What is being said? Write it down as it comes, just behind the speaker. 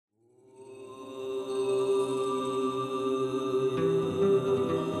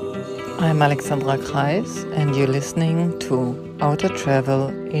I'm Alexandra Kreis, and you're listening to Outer Travel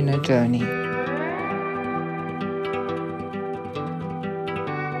Inner Journey.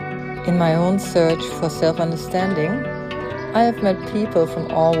 In my own search for self-understanding, I have met people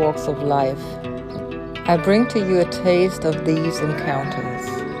from all walks of life. I bring to you a taste of these encounters.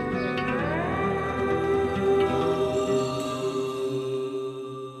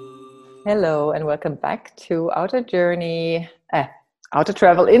 Hello, and welcome back to Outer Travel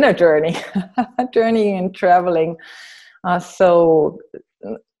Inner Journey. Journeying and traveling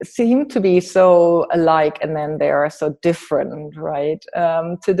seem to be so alike, and then they are so different, right?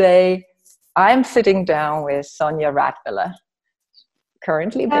 Today, I'm sitting down with Sonja Radwiller,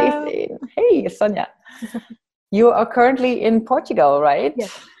 currently based in... Hey, Sonja. You are currently in Portugal, right?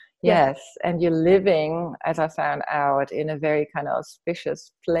 Yes. Yes, and you're living, as I found out, in a very kind of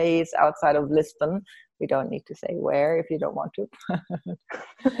auspicious place outside of Lisbon. We don't need to say where if you don't want to.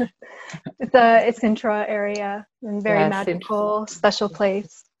 It's Sintra area, and very magical, special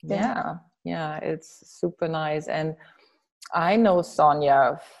place. Yeah, it's super nice. And I know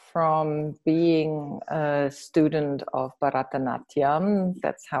Sonja from being a student of Bharatanatyam.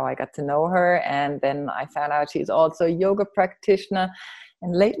 That's how I got to know her. And then I found out she's also a yoga practitioner.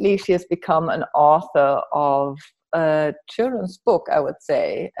 And lately she has become an author of a children's book, I would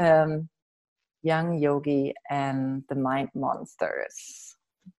say, Young Yogi and the Mind Monsters.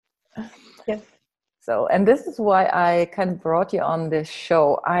 Yes. So, and this is why I kind of brought you on this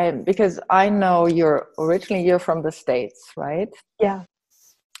show. Because I know you're from the States, right? Yeah.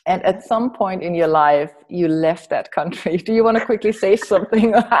 And at some point in your life, you left that country. Do you want to quickly say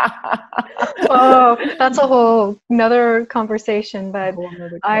something? Oh, that's a whole another conversation. But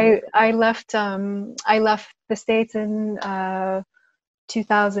I left the States in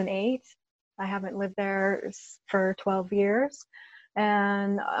 2008. I haven't lived there for 12 years,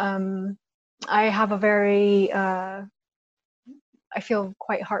 and I have a very I feel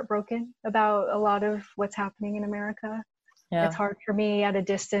quite heartbroken about a lot of what's happening in America. Yeah. It's hard for me at a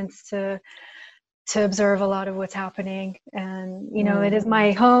distance to observe a lot of what's happening, and it is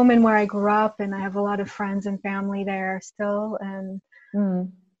my home and where I grew up, and I have a lot of friends and family there still, and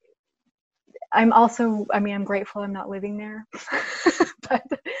I'm grateful I'm not living there.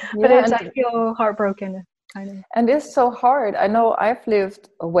 but I feel heartbroken, kind of. And it's so hard. I know I've lived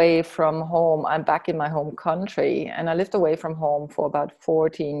away from home. I'm back in my home country, and I lived away from home for about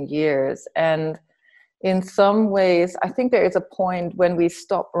 14 years. And in some ways, I think there is a point when we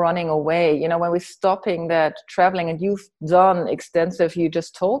stop running away, when we're stopping that traveling. And you've done extensive, you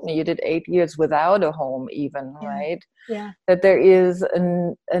just told me you did 8 years without a home even, right? Yeah. That there is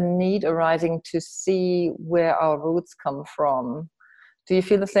a need arising to see where our roots come from. Do you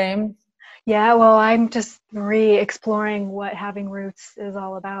feel the same? Yeah, well, I'm just re-exploring what having roots is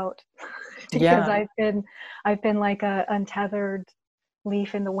all about. Because I've been like a untethered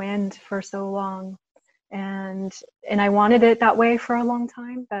leaf in the wind for so long. And I wanted it that way for a long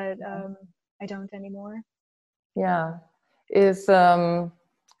time, but I don't anymore. Yeah,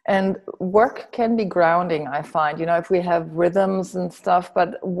 and work can be grounding, I find. If we have rhythms and stuff.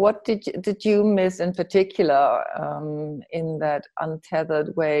 But what did you miss in particular in that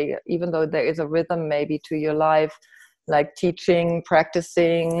untethered way? Even though there is a rhythm maybe to your life, like teaching,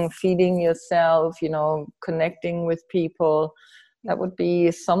 practicing, feeding yourself, connecting with people. That would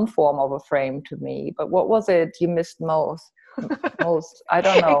be some form of a frame to me. But what was it you missed most? I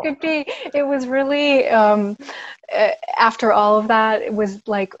don't know. It was really, after all of that, it was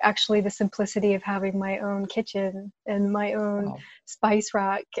like actually the simplicity of having my own kitchen and my own spice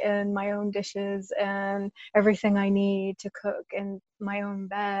rack and my own dishes and everything I need to cook and my own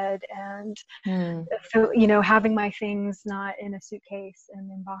bed and, having my things not in a suitcase and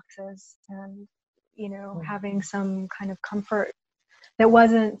in boxes and, having some kind of comfort that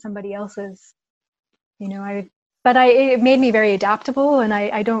wasn't somebody else's. It made me very adaptable, and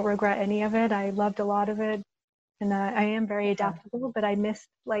I don't regret any of it. I loved a lot of it, and I am very adaptable, but I missed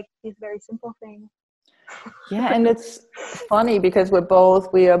like these very simple things. Yeah, and it's funny because we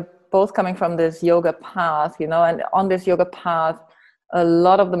are both coming from this yoga path, and on this yoga path, a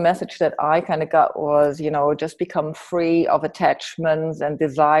lot of the message that I kind of got was, just become free of attachments and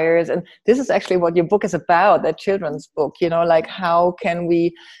desires. And this is actually what your book is about, that children's book, like how can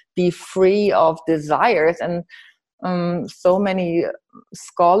we be free of desires? And so many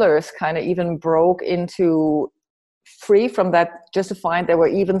scholars kind of even broke into free from that just to find they were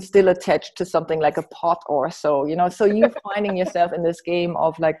even still attached to something like a pot or so, so you finding yourself in this game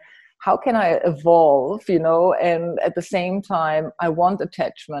of like, how can I evolve, you know, and at the same time I want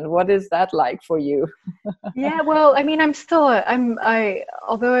attachment. What is that like for you? Yeah, well, I mean,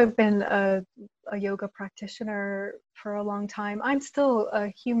 although I've been a yoga practitioner for a long time, I'm still a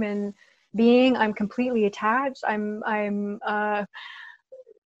human being. I'm completely attached. I'm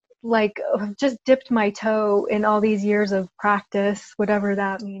like just dipped my toe in all these years of practice, whatever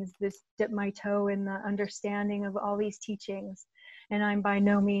that means. This dip my toe in the understanding of all these teachings, and I'm by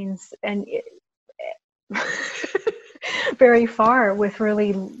no means very far with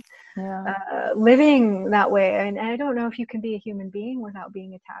really living that way. And I don't know if you can be a human being without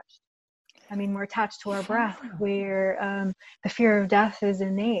being attached. I mean, we're attached to our breath. We're the fear of death is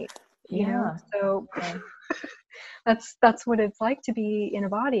innate, you know. So that's what it's like to be in a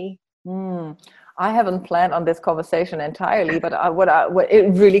body. I haven't planned on this conversation entirely, but what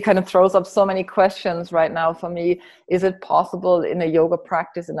it really kind of throws up so many questions right now for me. Is it possible in a yoga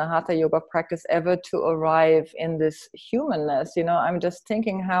practice, in a hatha yoga practice, ever to arrive in this humanness? You know, I'm just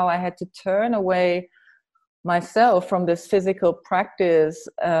thinking how I had to turn away myself from this physical practice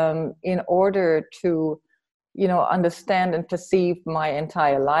in order to, you know, understand and perceive my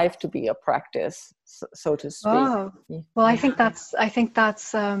entire life to be a practice, so to speak. Oh, well, I think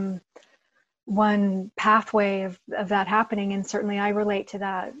that's one pathway of that happening, and certainly I relate to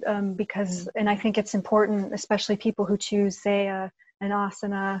that because, and I think it's important, especially people who choose, say, an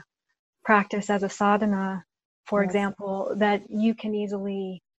asana practice as a sadhana, for example, that you can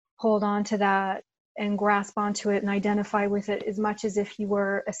easily hold on to that and grasp onto it and identify with it as much as if you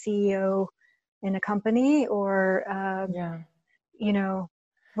were a CEO in a company, or you know,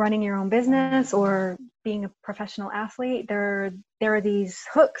 running your own business or being a professional athlete. There are these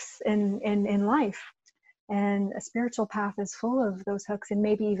hooks in life, and a spiritual path is full of those hooks, and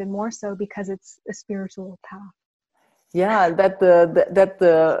maybe even more so because it's a spiritual path. Yeah, that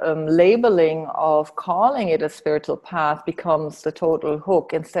the labeling of calling it a spiritual path becomes the total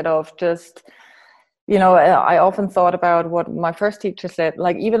hook, instead of just, you know, I often thought about what my first teacher said,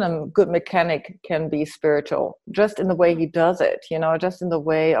 like even a good mechanic can be spiritual, just in the way he does it, you know, just in the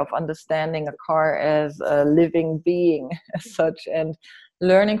way of understanding a car as a living being as such, and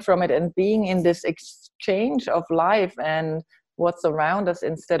learning from it and being in this exchange of life and what's around us,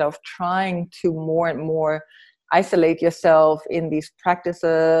 instead of trying to more and more isolate yourself in these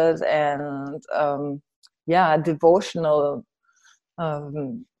practices and devotional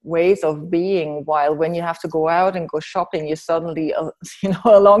ways of being, while when you have to go out and go shopping, you suddenly you know,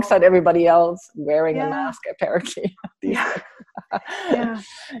 alongside everybody else wearing a mask, apparently.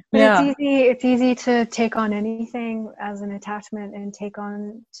 It's easy to take on anything as an attachment, and take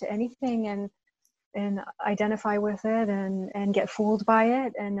on to anything and identify with it and get fooled by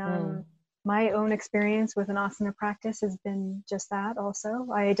it. And my own experience with an asana practice has been just that also.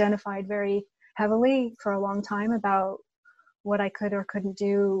 I identified very heavily for a long time about what I could or couldn't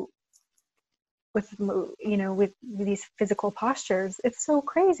do with, you know, with these physical postures. It's so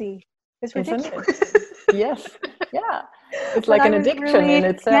crazy. It's ridiculous. Yes. Yeah. It's like an addiction in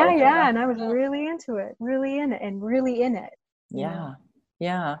itself. Yeah. And I was really into it, really in it, and really in it. Yeah.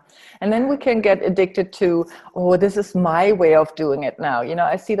 Yeah. And then we can get addicted to, oh, this is my way of doing it now. You know,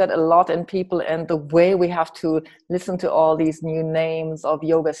 I see that a lot in people, and the way we have to listen to all these new names of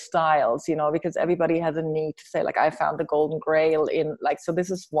yoga styles, you know, because everybody has a need to say, like, I found the golden grail in, like, so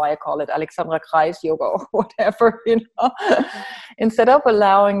this is why I call it Alexandra Kreis yoga or whatever, you know, instead of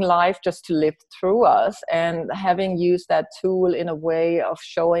allowing life just to live through us and having used that tool in a way of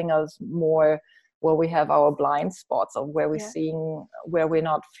showing us more where we have our blind spots, of where we're seeing, where we're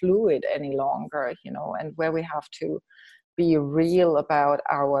not fluid any longer, you know, and where we have to be real about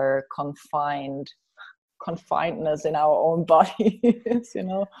our confinedness in our own bodies, you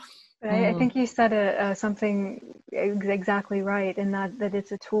know. I think you said something exactly right, in that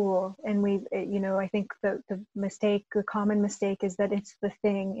it's a tool, and you know, I think the common mistake is that it's the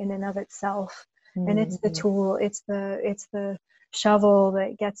thing in and of itself, and it's the tool, it's the shovel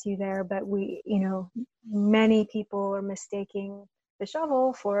that gets you there. But we, you know, many people are mistaking the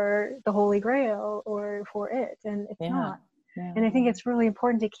shovel for the Holy Grail or for it, and it's not. And I think it's really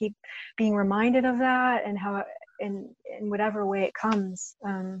important to keep being reminded of that, and how, in whatever way it comes.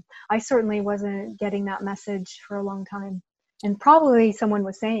 I certainly wasn't getting that message for a long time, and probably someone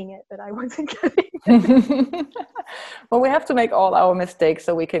was saying it, but I wasn't getting it. Well, we have to make all our mistakes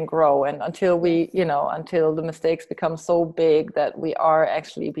so we can grow, and until until the mistakes become so big that we are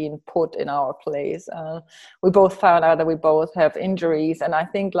actually being put in our place. We both found out that we both have injuries, and I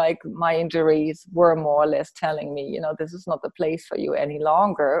think, like, my injuries were more or less telling me, you know, this is not the place for you any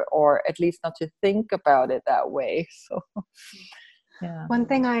longer, or at least not to think about it that way. So Yeah. One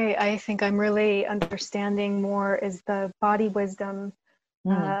thing I think I'm really understanding more is the body wisdom.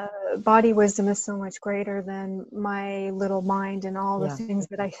 Body wisdom is so much greater than my little mind and all the Yeah. things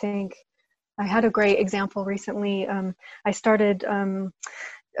that I think. I had a great example recently. I started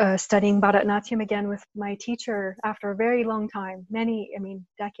studying Bharatanatyam again with my teacher after a very long time,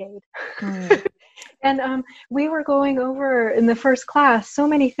 decade. And we were going over in the first class so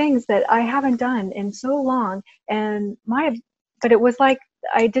many things that I haven't done in so long, but it was like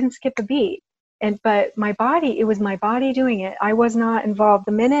I didn't skip a beat. But my body, it was my body doing it. I was not involved.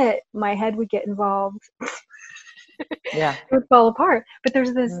 The minute my head would get involved, Yeah, it would fall apart. But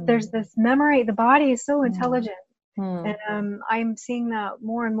there's this memory. The body is so intelligent. And I'm seeing that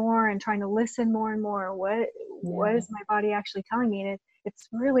more and more, and trying to listen more and more. What is my body actually telling me? And it's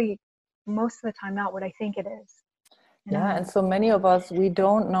really most of the time not what I think it is. And so many of us, we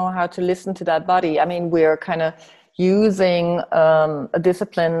don't know how to listen to that body. I mean, we're kind of using a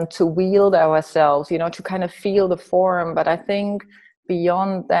discipline to wield ourselves, to kind of feel the form. But I think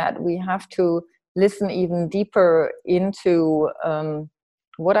beyond that, we have to listen even deeper into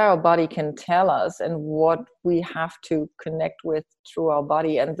what our body can tell us and what we have to connect with through our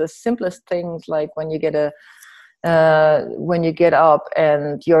body. And the simplest things, like when you get up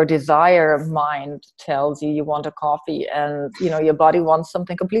and your desire mind tells you want a coffee, and your body wants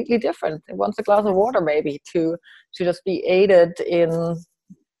something completely different. It wants a glass of water, maybe, to just be aided in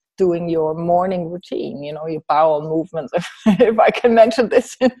doing your morning routine, your bowel movements, if I can mention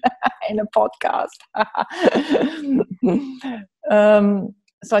this in a podcast.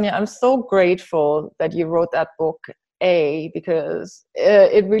 Sonia, I'm so grateful that you wrote that book, because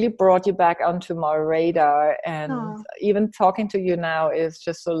it really brought you back onto my radar, and even talking to you now is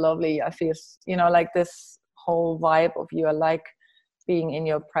just so lovely. I feel, like this whole vibe of you. I like being in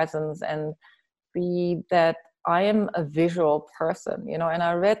your presence, and that I am a visual person, and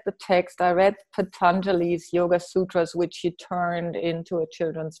I read the text. I read Patanjali's Yoga Sutras, which he turned into a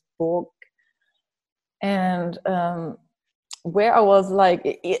children's book, and where I was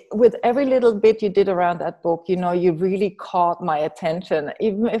like, with every little bit you did around that book, you really caught my attention,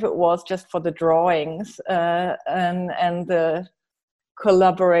 even if it was just for the drawings and the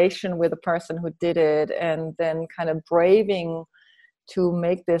collaboration with the person who did it, and then kind of braving to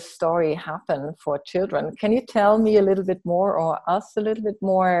make this story happen for children. Can you tell me a little bit more, or us a little bit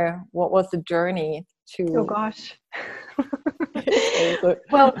more? What was the journey to? Oh gosh.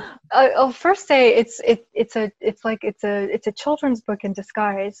 Well, I'll first say it's a children's book in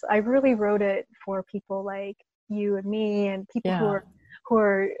disguise. I really wrote it for people like you and me, and people who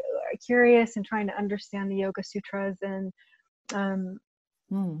are curious and trying to understand the Yoga Sutras, and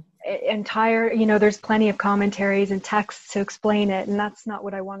there's plenty of commentaries and texts to explain it, and that's not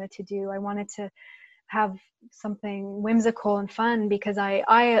what I wanted to do. I wanted to have something whimsical and fun, because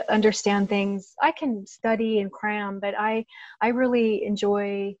I understand things. I can study and cram, but I really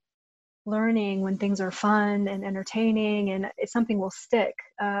enjoy learning when things are fun and entertaining, and it's something will stick.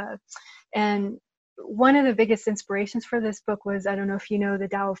 And one of the biggest inspirations for this book was, I don't know if you know, The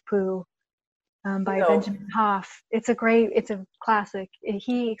Tao of Pooh by Benjamin Hoff. It's a classic.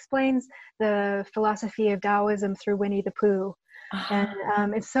 He explains the philosophy of Taoism through Winnie the Pooh.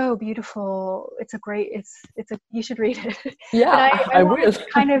 And it's so beautiful. You should read it. Yeah, but I will. To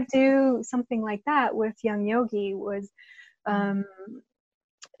kind of do something like that with Young Yogi, was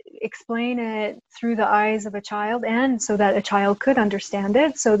explain it through the eyes of a child, and so that a child could understand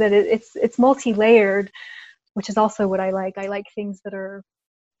it, so that it's multi-layered, which is also what I like. I like things that are,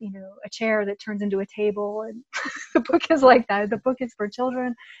 a chair that turns into a table, and the book is like that. The book is for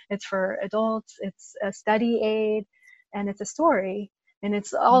children, it's for adults, it's a study aid, and it's a story, and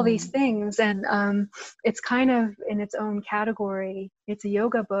it's all these things. And it's kind of in its own category. It's a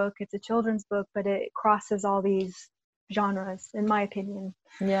yoga book, it's a children's book, but it crosses all these genres, in my opinion.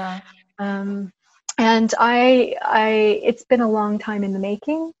 And it's been a long time in the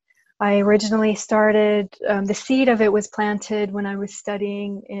making. I originally started, the seed of it was planted when I was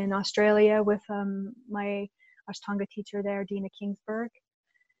studying in Australia with my Ashtanga teacher there, Dina Kingsburg.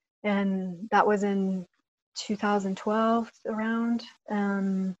 And that was in 2012 around.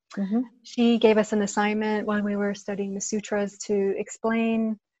 She gave us an assignment when we were studying the sutras to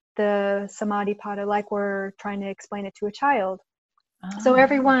explain the Samadhipada like we're trying to explain it to a child. So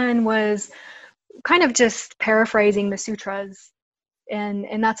everyone was kind of just paraphrasing the sutras,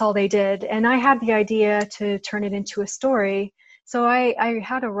 and that's all they did. And I had the idea to turn it into a story. So I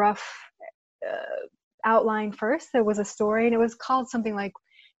had a rough outline first. There was a story, and it was called something like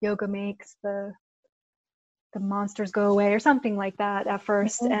Yoga Makes the Monsters Go Away, or something like that at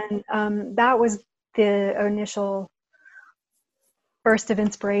first. And that was the initial burst of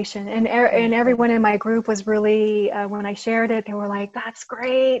inspiration, and everyone in my group was really, when I shared it, they were like, "That's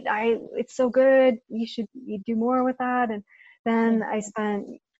great! It's so good. You do more with that." And then I spent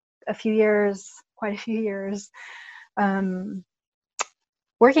quite a few years,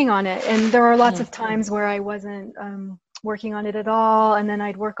 working on it, and there were lots of times where I wasn't working on it at all, and then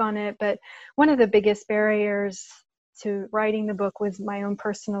I'd work on it. But one of the biggest barriers to writing the book was my own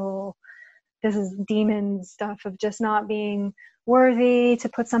personal, this is demon stuff of just not being worthy to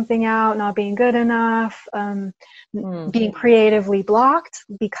put something out, not being good enough, being creatively blocked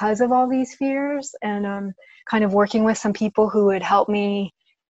because of all these fears, and kind of working with some people who would help me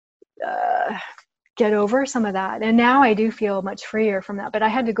get over some of that. And now I do feel much freer from that, but I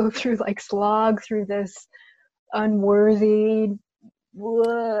had to go through, like, slog through this unworthy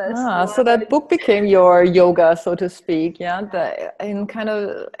so that book became your yoga, so to speak. In kind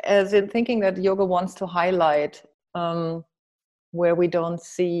of, as in thinking that yoga wants to highlight where we don't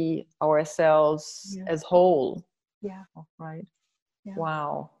see ourselves as whole. Right.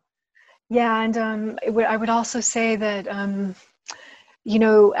 Wow. And I would also say that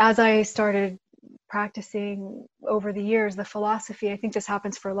as I started practicing over the years, the philosophy, I think this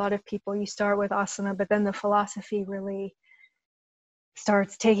happens for a lot of people. You start with asana, but then the philosophy really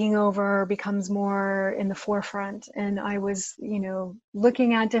starts taking over, becomes more in the forefront. And I was,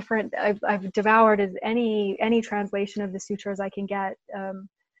 looking at different, I've devoured any translation of the sutras I can get,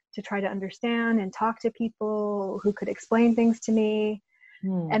 to try to understand and talk to people who could explain things to me.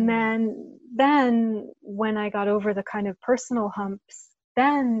 And then when I got over the kind of personal humps,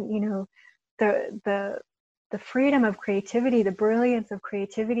 then, the freedom of creativity, the brilliance of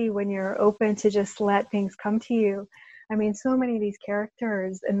creativity, when you're open to just let things come to you. I mean, so many of these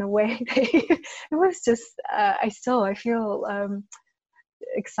characters and the way it was just, I feel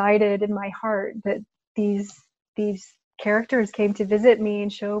excited in my heart that these characters came to visit me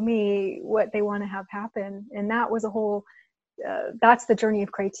and show me what they want to have happen. And that was a whole, that's the journey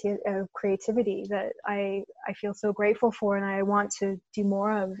of creativity that I feel so grateful for, and I want to do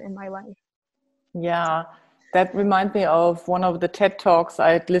more of in my life. Yeah, that reminds me of one of the TED Talks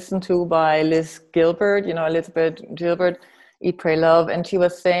I'd listened to by Liz Gilbert, Elizabeth Gilbert, Eat, Pray, Love. And she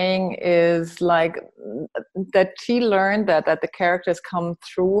was saying is like that she learned that the characters come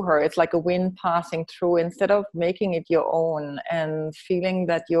through her. It's like a wind passing through, instead of making it your own and feeling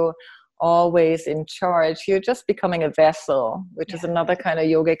that you're always in charge. You're just becoming a vessel, which is another kind of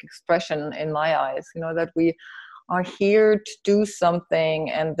yogic expression in my eyes, that we are here to do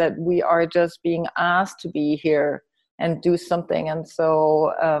something, and that we are just being asked to be here and do something. And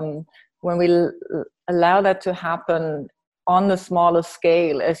so when we allow that to happen on the smaller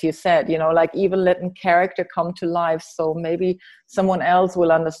scale, as you said, like even letting character come to life, so maybe someone else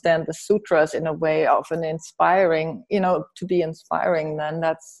will understand the sutras in a way of an inspiring, to be inspiring, then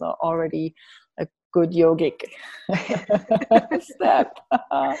that's already a good yogic step.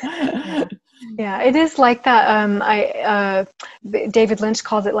 Yeah, it is like that. David Lynch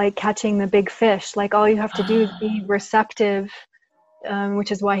calls it like catching the big fish. Like all you have to do is be receptive,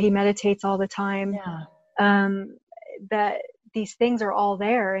 which is why he meditates all the time. That these things are all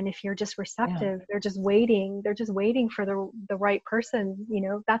there, and if you're just receptive, they're just waiting. They're just waiting for the right person.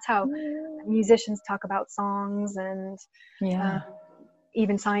 That's how musicians talk about songs, and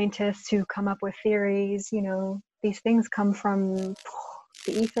even scientists who come up with theories. These things come from the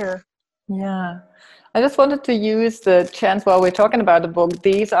ether. Yeah, I just wanted to use the chance while we're talking about the book.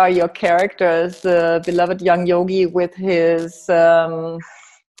 These are your characters, the beloved young yogi with his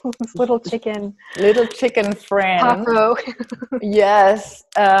little chicken friend. Paco. Yes,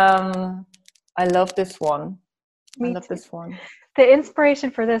 I love this one. This one. The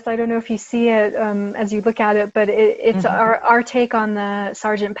inspiration for this, I don't know if you see it as you look at it, but it's our take on the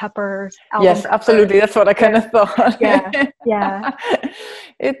Sgt. Pepper album. Yes, absolutely. That's what I kind of thought. Yeah.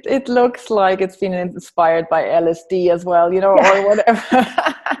 It looks like it's been inspired by LSD as well, or whatever.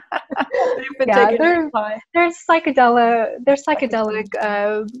 There's psychedelic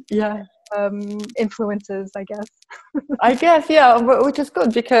influences, I guess. Which is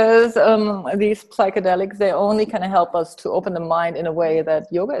good, because these psychedelics, they only kind of help us to open the mind in a way that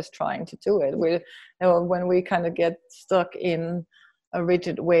yoga is trying to do it. When we kind of get stuck in a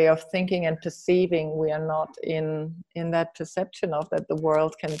rigid way of thinking and perceiving, we are not in that perception of that the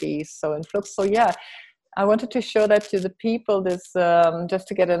world can be so in flux. So I wanted to show that to the people, this just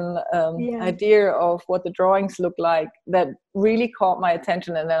to get an idea of what the drawings look like. That really caught my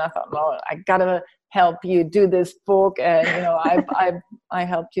attention, and then I thought, no, I gotta help you do this book. And I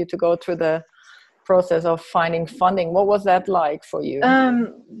helped you to go through the process of finding funding. What was that like for you?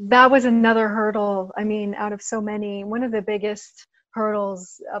 That was another hurdle. I mean, out of so many, one of the biggest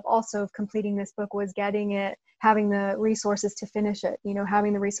hurdles of also completing this book was having the resources to finish it,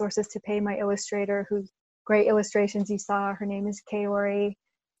 having the resources to pay my illustrator, whose great illustrations you saw. Her name is Kaori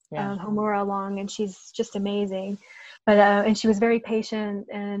Homura Long, and she's just amazing. But and she was very patient,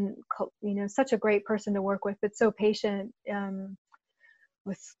 and such a great person to work with, but so patient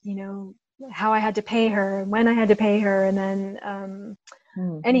with how I had to pay her and when I had to pay her, and then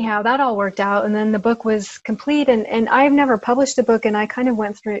anyhow, that all worked out, and then the book was complete. And I've never published a book, and I kind of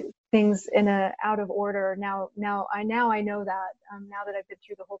went through things in a out of order. Now I know that now that I've been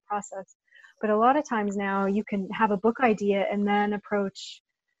through the whole process. But a lot of times now you can have a book idea and then approach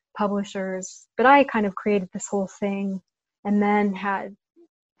publishers. But I kind of created this whole thing and then had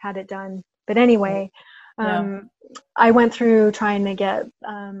it done. But anyway, I went through trying to get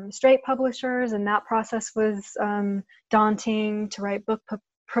straight publishers, and that process was daunting, to write book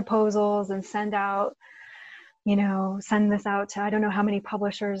proposals and send this out to, I don't know how many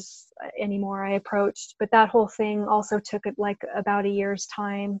publishers anymore I approached, but that whole thing also took like about a year's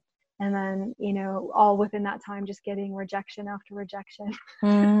time. And then, all within that time, just getting rejection after rejection,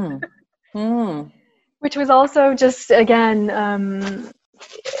 which was also just, again,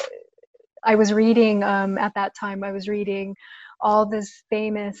 I was reading, at that time, I was reading all this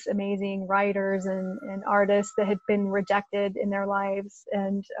famous, amazing writers and artists that had been rejected in their lives,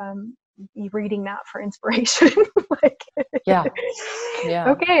 and reading that for inspiration.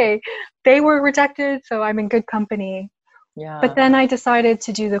 Okay, they were rejected, so I'm in good company. But then I decided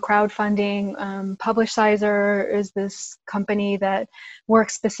to do the crowdfunding. Publishizer is this company that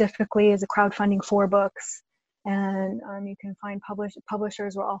works specifically as a crowdfunding for books, and you can find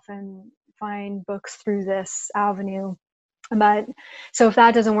publishers will often find books through this avenue. But so if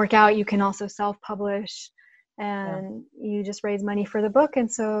that doesn't work out, you can also self-publish, and you just raise money for the book. And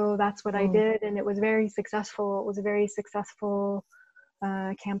so that's what I did, and it was very successful. It was a very successful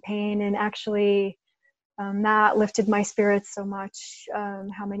campaign, and actually that lifted my spirits so much,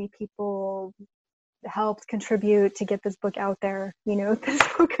 how many people helped contribute to get this book out there. This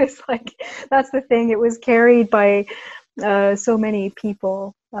book is like, that's the thing, it was carried by so many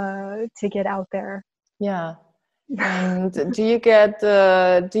people to get out there. And do you get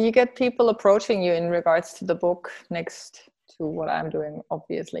people approaching you in regards to the book, next to what I'm doing,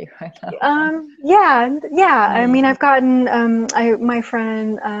 obviously, right now? I mean, I've gotten my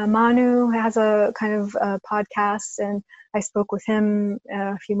friend Manu has a kind of podcast, and I spoke with him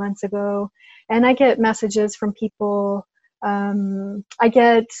a few months ago, and I get messages from people. I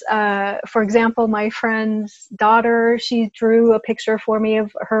get, for example, my friend's daughter, she drew a picture for me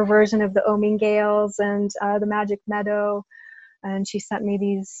of her version of the Omingales and the Magic Meadow, and she sent me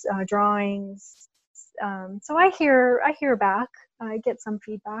these drawings. So I hear back. I get some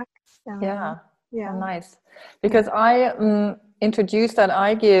feedback. Oh, nice. Because I introduced that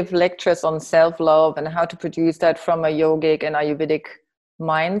I give lectures on self-love and how to produce that from a yogic and Ayurvedic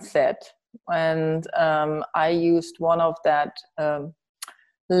mindset. And I used one of that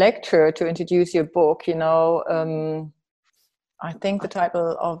lecture to introduce your book. I think the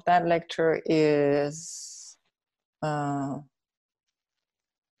title of that lecture is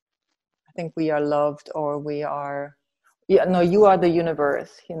I think We Are Loved, or We Are, You Are the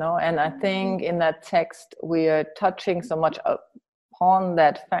Universe, and I think in that text we are touching so much upon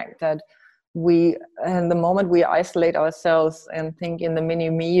that fact that we, in the moment we isolate ourselves and think in the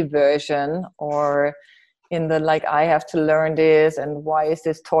mini-me version, or in the like, I have to learn this, and why is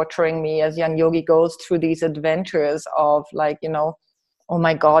this torturing me, as young yogi goes through these adventures of like, oh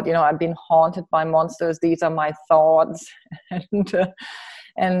my God, I've been haunted by monsters, these are my thoughts.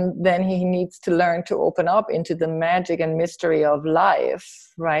 And then he needs to learn to open up into the magic and mystery of life,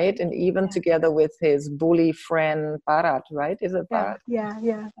 right? And even together with his bully friend Bharat, right? Is it Bharat?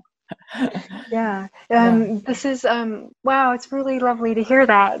 This is wow, it's really lovely to hear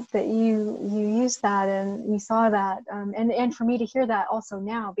that you used that and you saw that, and for me to hear that also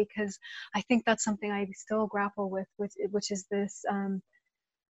now, because I think that's something I still grapple with, which is this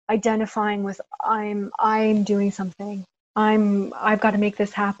identifying with I'm doing something, I've got to make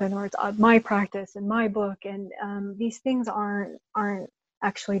this happen, or it's my practice and my book, and these things aren't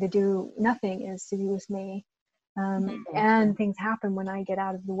actually to do, nothing is to do with me. And things happen when I get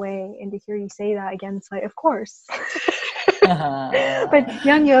out of the way, and to hear you say that again, it's like, of course. But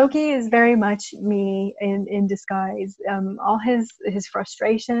Young Yogi is very much me in disguise. All his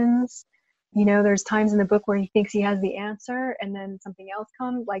frustrations, there's times in the book where he thinks he has the answer and then something else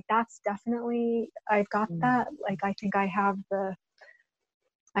comes, like that's definitely, I've got that, like I think I have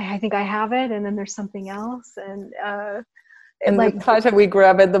it, and then there's something else, and And like, the tighter we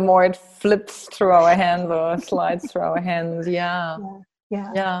grab it, the more it flips through our hands or slides through our hands. Yeah.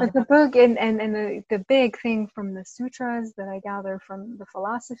 Yeah. But the book and the big thing from the sutras that I gather from the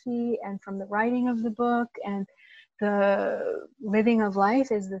philosophy and from the writing of the book and the living of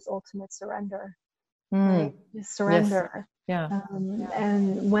life is this ultimate surrender, right? Just surrender. Yes.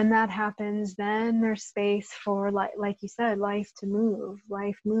 And when that happens, then there's space for, like you said, life to move.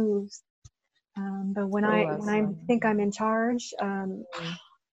 Life moves. But when I think I'm in charge,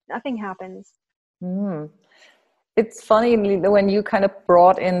 nothing happens. It's funny when you kind of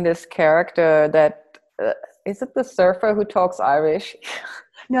brought in this character that is it the surfer who talks Irish?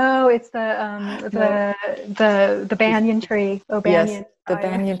 No, it's the banyan tree. Oh, banyan. Yes, the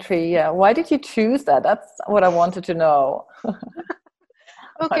banyan tree. Yeah. Why did you choose that? That's what I wanted to know.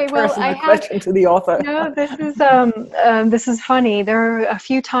 Okay, well, I have question to the author. This is funny. There are a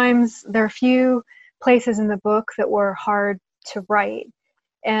few places in the book that were hard to write,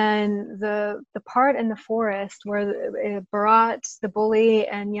 and the part in the forest where Bharat, the bully,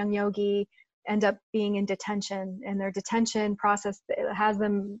 and Young Yogi end up being in detention, and their detention process has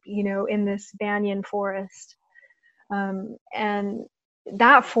them, in this banyan forest, and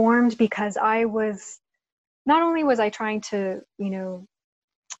that formed because not only was I trying to,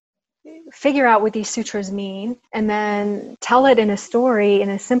 figure out what these sutras mean and then tell it in a story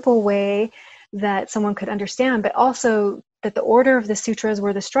in a simple way that someone could understand, but also that the order of the sutras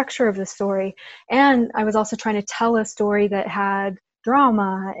were the structure of the story. And I was also trying to tell a story that had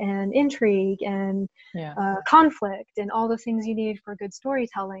drama and intrigue and conflict and all the things you need for good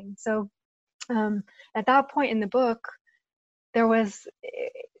storytelling. So at that point in the book, there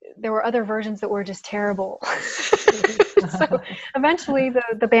were other versions that were just terrible. So eventually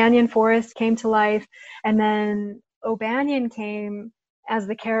the banyan forest came to life, and then O'Banion came as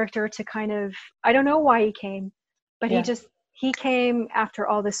the character to kind of, I don't know why he came, but he came after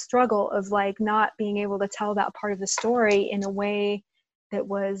all this struggle of like not being able to tell that part of the story in a way that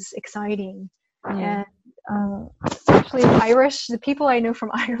was exciting. And actually Irish, the people I know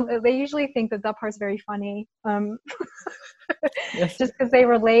from Ireland, they usually think that part's very funny. Just because they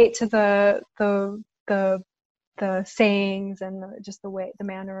relate to the sayings and just the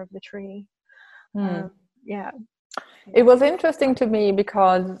manner of the tree. It was interesting to me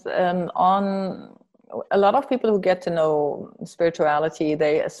because on a lot of people who get to know spirituality,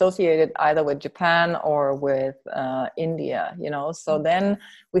 they associate it either with Japan or with India, so then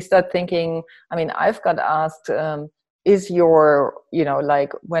we start thinking, I mean, I've got asked, is your,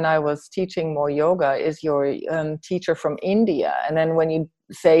 like when I was teaching more yoga, is your teacher from India? And then when you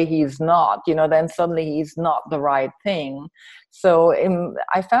say he's not, then suddenly he's not the right thing. So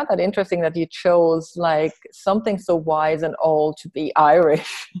I found that interesting that you chose like something so wise and old to be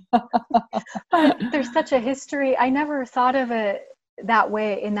Irish. But there's such a history. I never thought of it in that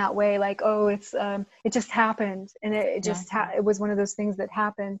way, like, oh, it's it just happened, and it was one of those things that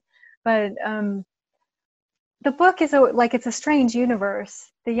happened. But the book is it's a strange universe.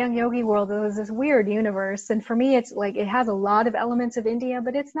 The Young Yogi world is this weird universe, and for me, it's like it has a lot of elements of India,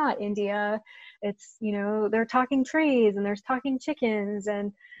 but it's not India. It's they're talking trees and there's talking chickens,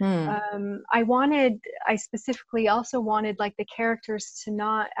 and I specifically also wanted like the characters to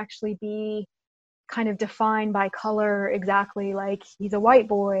not actually be kind of defined by color exactly, like he's a white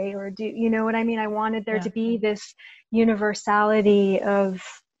boy or do you know what I mean? I wanted there to be this universality of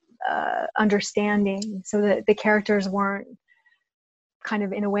understanding, so that the characters weren't kind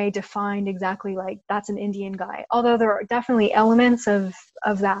of in a way defined exactly like that's an Indian guy, although there are definitely elements of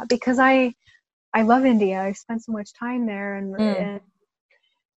that because I love India. I spent so much time there, and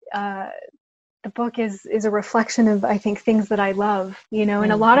the book is a reflection of, I think, things that I love,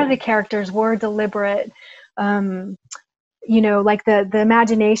 and a lot of the characters were deliberate. Like the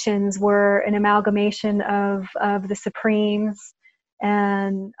imaginations were an amalgamation of the Supremes.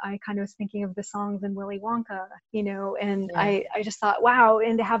 And I kind of was thinking of the songs in Willy Wonka, and I just thought, wow,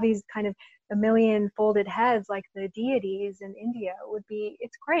 and to have these kind of a million folded heads like the deities in India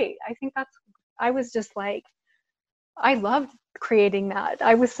it's great. I think I was just like, I loved creating that.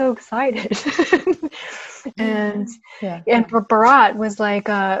 I was so excited. And Bharat was like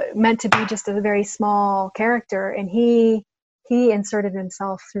meant to be just a very small character, and he inserted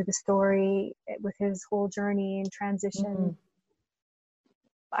himself through the story with his whole journey and transition.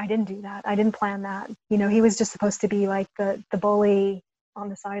 I didn't do that. I didn't plan that. He was just supposed to be like the bully on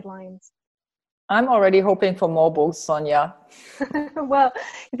the sidelines. I'm already hoping for more books, Sonia. Well,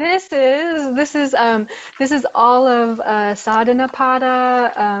 this is all of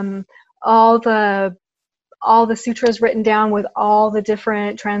Sadhanapada, all the sutras written down with all the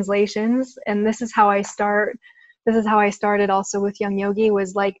different translations, and this is how I start this is how I started also with Young Yogi,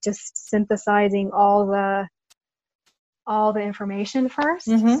 was like just synthesizing all the information first.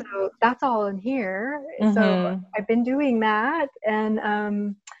 So that's all in here. So I've been doing that, and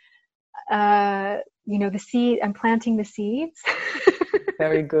the seed, I'm planting the seeds.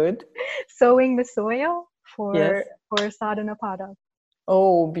 Very good. Sowing the soil for Sadhanapada.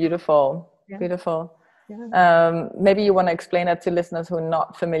 Oh, beautiful. Yeah. Beautiful. Yeah. Maybe you want to explain that to listeners who are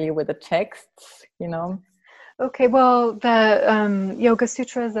not familiar with the texts, Okay, well, the Yoga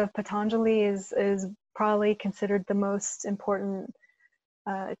Sutras of Patanjali is probably considered the most important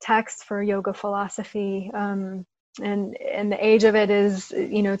text for yoga philosophy, and the age of it is,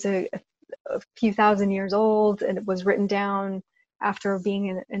 it's a few thousand years old, and it was written down after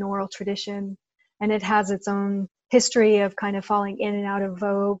being an oral tradition, and it has its own history of kind of falling in and out of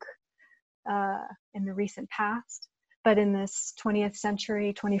vogue in the recent past. But in this 20th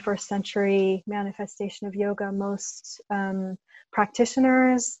century, 21st century manifestation of yoga, most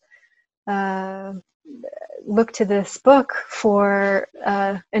practitioners look to this book for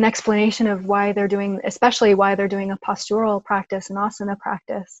an explanation of why they're doing, especially why they're doing a postural practice, an asana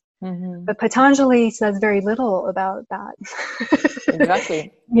practice. But Patanjali says very little about that.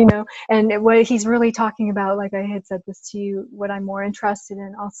 Exactly. And what he's really talking about, like I had said this to you, what I'm more interested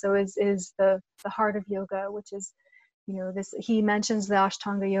in also is the heart of yoga, which is, this, he mentions the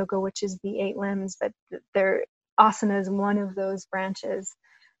Ashtanga yoga, which is the 8 limbs, but asana is one of those branches.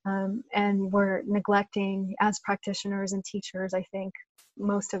 And we're neglecting, as practitioners and teachers, I think,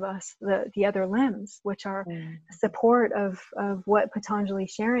 most of us, the other limbs, which are support of what Patanjali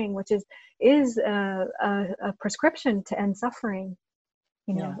is sharing, which is a prescription to end suffering,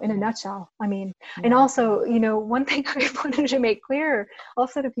 in a nutshell. I mean, and also, one thing I wanted to make clear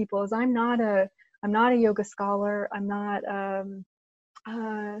also to people is I'm not a yoga scholar. I'm not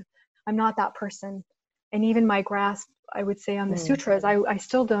that person. And even my grasp, I would say, on the sutras, I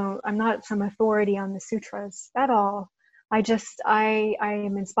still don't, I'm not some authority on the sutras at all. I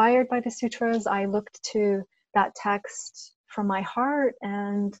am inspired by the sutras. I looked to that text from my heart,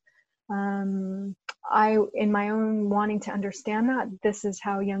 and in my own wanting to understand that, this is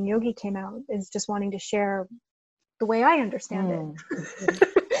how Young Yogi came out, is just wanting to share the way I understand it.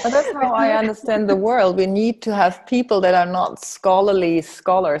 But that's how I understand the world. We need to have people that are not scholarly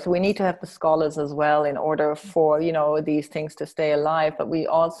scholars. We need to have the scholars as well in order for, these things to stay alive. But we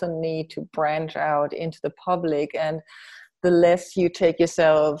also need to branch out into the public. And the less you take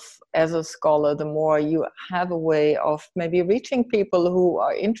yourself as a scholar, the more you have a way of maybe reaching people who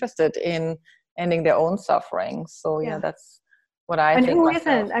are interested in ending their own suffering. So, that's what I think. And who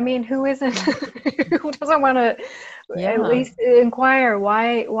isn't? I mean, who isn't? Who doesn't want to at least inquire,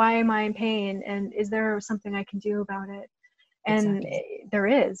 why am I in pain, and is there something I can do about it? And there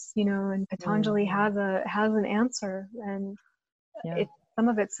is, and Patanjali has an answer, and some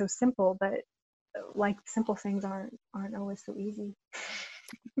of it's so simple, but like simple things aren't always so easy.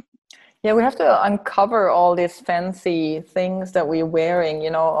 Yeah, we have to uncover all these fancy things that we're wearing,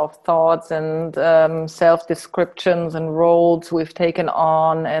 of thoughts and self-descriptions and roles we've taken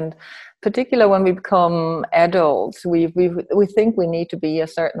on. And particularly when we become adults, we think we need to be a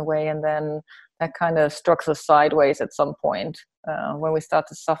certain way, and then that kind of strikes us sideways at some point when we start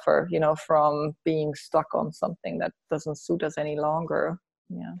to suffer, from being stuck on something that doesn't suit us any longer.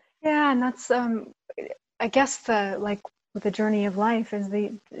 Yeah, and that's I guess with the journey of life is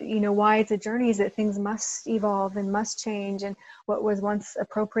why it's a journey is that things must evolve and must change, and what was once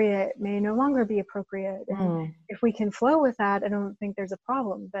appropriate may no longer be appropriate. And if we can flow with that, I don't think there's a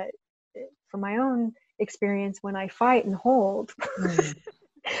problem. But from my own experience, when I fight and hold,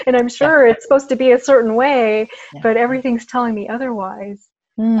 and I'm sure it's supposed to be a certain way, but everything's telling me otherwise.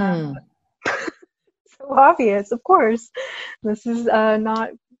 So obvious, of course, this is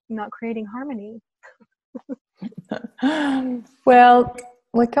not creating harmony. Well,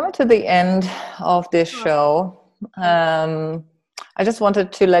 we're coming to the end of this show. I just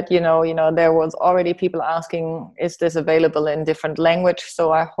wanted to let you know, there was already people asking, is this available in different language?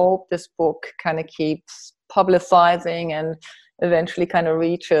 So I hope this book kind of keeps publicizing and eventually kind of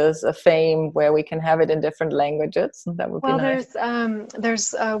reaches a fame where we can have it in different languages. That would be nice.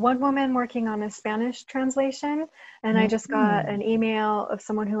 There's one woman working on a Spanish translation, and I just got an email of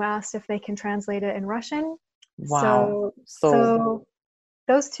someone who asked if they can translate it in Russian. Wow. So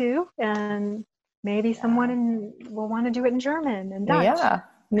those two, and maybe someone will want to do it in German and Dutch.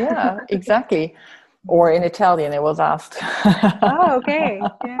 Yeah, exactly. or in Italian it was asked. Oh, okay.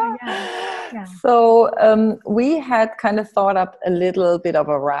 Yeah. So we had kind of thought up a little bit of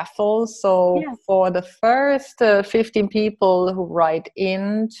a raffle. So for the first 15 people who write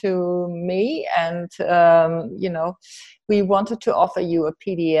in to me, and we wanted to offer you a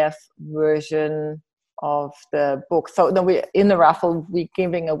PDF version of the book. So in the raffle, we're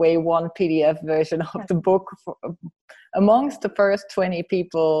giving away one PDF version of the book amongst the first 20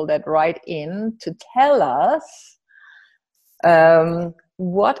 people that write in to tell us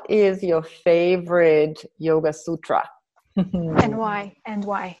what is your favorite yoga sutra? And why?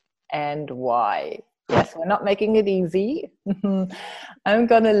 Yes, we're not making it easy. I'm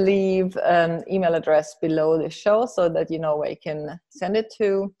going to leave an email address below the show so that you know where you can send it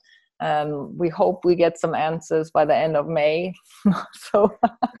to. We hope we get some answers by the end of May. So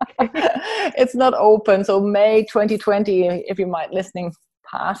it's not open. So May 2020, if you might listening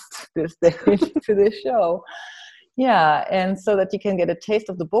past this stage to this show. Yeah, and so that you can get a taste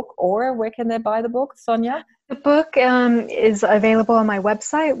of the book. Or where can they buy the book, Sonia? The book is available on my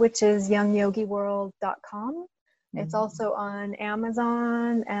website, which is youngyogiworld.com. It's also on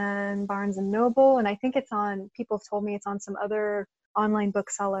Amazon and Barnes and Noble, and I think people have told me it's on some other online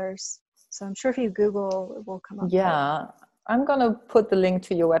booksellers. So I'm sure if you Google, it will come up. Yeah, I'm going to put the link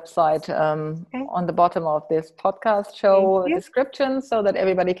to your website on the bottom of this podcast show description so that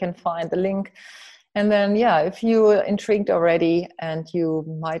everybody can find the link. And then, if you're intrigued already and you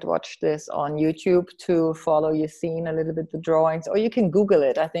might watch this on YouTube to follow Yassine a little bit, the drawings, or you can Google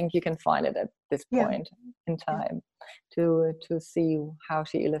it. I think you can find it at this point in time to see how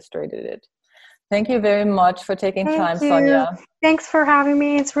she illustrated it. Thank you very much for taking time, Sonia. Thanks for having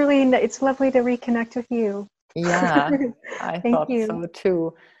me. It's lovely to reconnect with you. Yeah, I thought so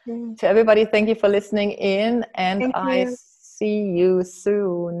too. To everybody, thank you for listening in, and I see you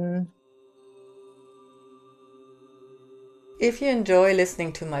soon. If you enjoy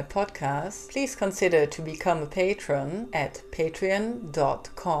listening to my podcast, please consider to become a patron at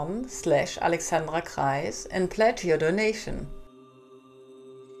patreon.com/Alexandra Kreis and pledge your donation.